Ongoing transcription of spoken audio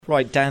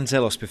Right, Dan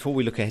Zelos, before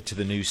we look ahead to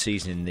the new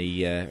season in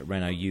the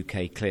Renault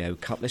UK Clio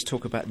Cup, let's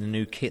talk about the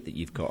new kit that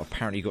you've got.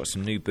 Apparently you've got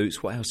some new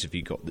boots. What else have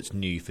you got that's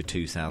new for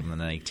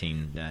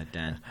 2018,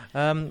 Dan?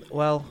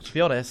 Well, to be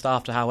honest,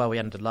 after how well we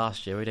ended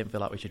last year, we didn't feel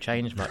like we should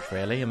change much,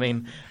 really. I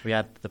mean, we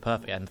had the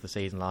perfect end of the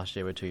season last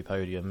year with 2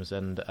 podiums,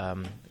 and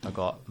I've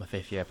got my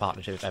 5th year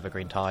partnership with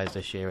Evergreen Tyres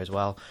this year as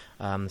well.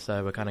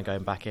 So we're kind of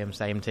going back in,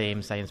 same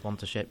team, same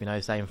sponsorship,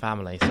 same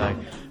family. So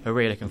we're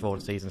really looking forward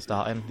to the season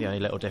starting. The only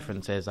little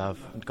difference is I've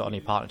got a new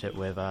partnership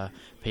with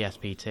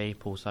PSPT,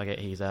 Paul Suggett.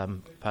 He's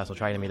personal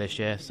training me this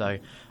year, so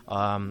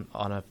on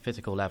a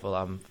physical level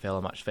I'm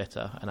feeling much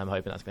fitter, and I'm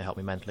hoping that's going to help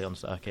me mentally on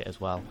circuit as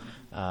well.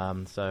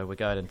 So we're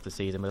going into the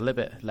season with a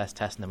little bit less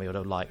testing than we would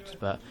have liked,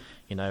 but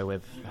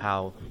with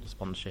how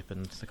sponsorship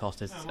and the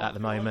cost is at the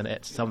moment,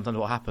 it's sometimes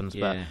what happens.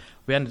 Yeah. But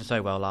we ended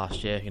so well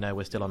last year.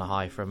 We're still on a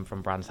high from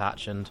Brands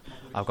Hatch, and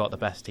I've got the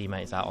best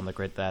teammates out on the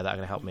grid there that are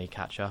going to help me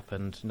catch up.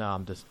 And I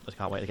just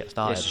can't wait to get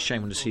started. It's a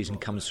shame when the season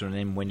comes to an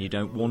end when you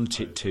don't want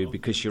it to,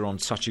 because you're on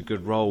such a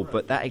good roll.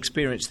 But that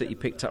experience that you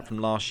picked up from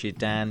last year,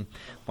 Dan,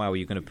 wow,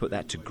 you're going to put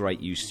that to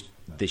great use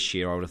this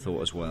year, I would have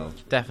thought, as well.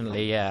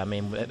 Definitely, yeah. I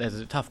mean, there's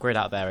a tough grid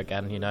out there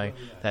again.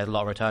 There's a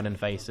lot of returning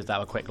faces that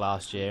were quick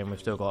last year, and we've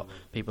still got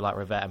people like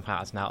Rivette and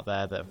Patterson out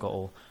there that have got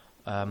all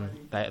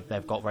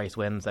they've got race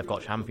wins, they've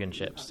got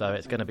championships, so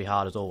it's going to be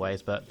hard as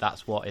always, but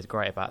that's what is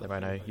great about the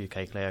Renault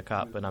UK Clio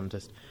Cup, and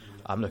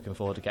I'm looking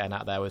forward to getting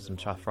out there with some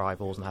tough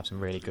rivals and have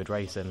some really good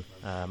racing.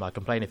 I'd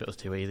complain if it was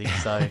too easy,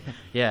 so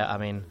yeah, I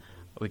mean,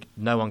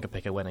 no one could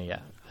pick a winner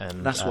yet.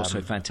 And that's what's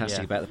so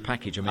fantastic about the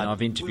package. I mean,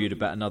 I've interviewed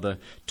about another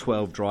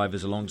 12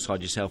 drivers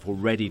alongside yourself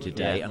already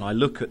today, and I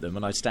look at them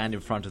and I stand in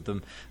front of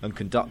them and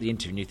conduct the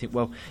interview, and you think,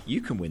 well, you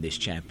can win this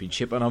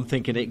championship, and I'm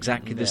thinking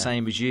exactly the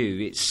same as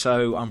you. It's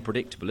so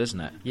unpredictable, isn't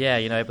it?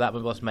 Yeah, but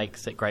that's what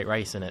makes it great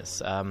racing.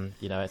 It's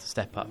it's a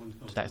step up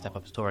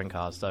to touring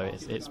cars, so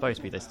it's supposed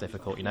to be this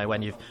difficult.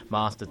 When you've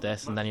mastered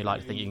this, and then you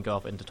like to think you can go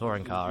off into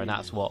touring car, and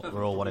that's what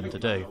we're all wanting to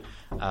do.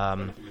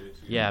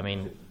 I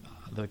mean,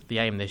 the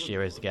aim this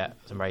year is to get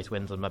some race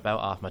wins on my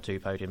belt after my 2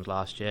 podiums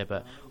last year,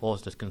 but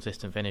also just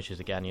consistent finishes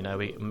again.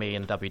 Me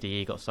and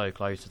WDE got so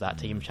close to that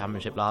team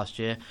championship last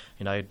year.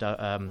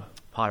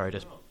 Pyro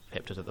just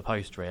pipped us at the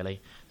post,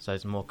 really. So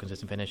some more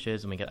consistent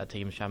finishes, and we get a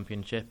team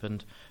championship,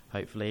 and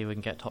hopefully we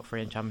can get top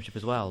 3 in championship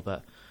as well.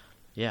 But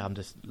yeah, I'm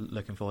just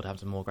looking forward to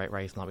having some more great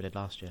racing like we did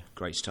last year.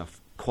 Great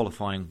stuff.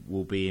 Qualifying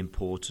will be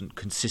important,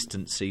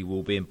 consistency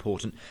will be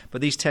important,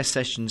 but these test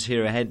sessions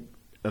here ahead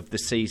of the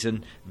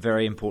season,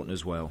 very important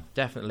as well.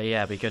 Definitely, yeah.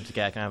 It'd be good to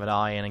get kind of an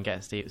eye in and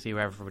get to see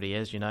where everybody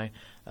is,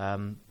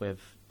 with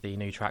the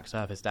new track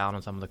surface down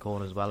on some of the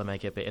corners as well, and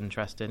make it a bit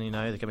interesting.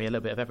 There can be a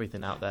little bit of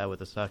everything out there with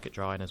the circuit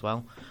drying as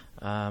well.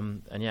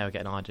 And yeah, we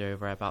get an idea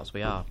of whereabouts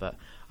we are, but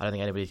I don't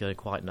think anybody's going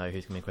to quite know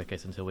who's going to be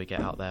quickest until we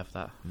get out there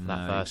for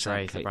that first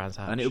race at Brands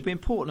Hatch. And it'll be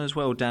important as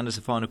well, Dan, as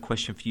a final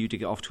question for you, to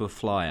get off to a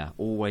flyer.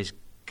 Always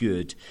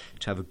good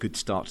to have a good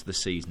start to the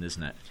season,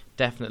 isn't it?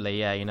 Definitely,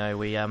 yeah.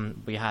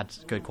 We had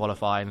good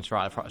qualifying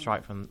right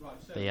from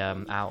the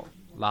out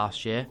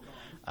last year,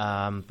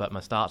 but my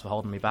starts were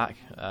holding me back.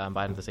 By the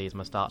end of the season,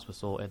 my starts were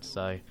sorted,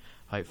 so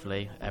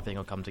hopefully everything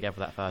will come together for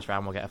that first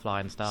round. We'll get a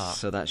flying start.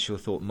 So that's your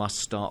thought, must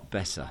start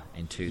better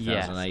in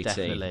 2018. Yes,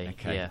 definitely.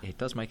 Okay. Yeah. It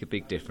does make a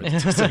big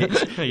difference, doesn't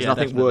it? There's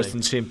nothing worse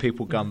than seeing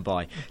people gun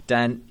by.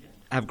 Dan,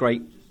 have a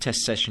great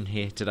test session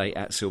here today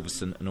at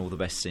Silverstone, and all the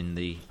best in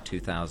the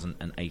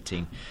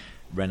 2018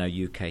 Renault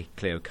UK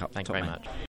Clio Cup. Thank you very much.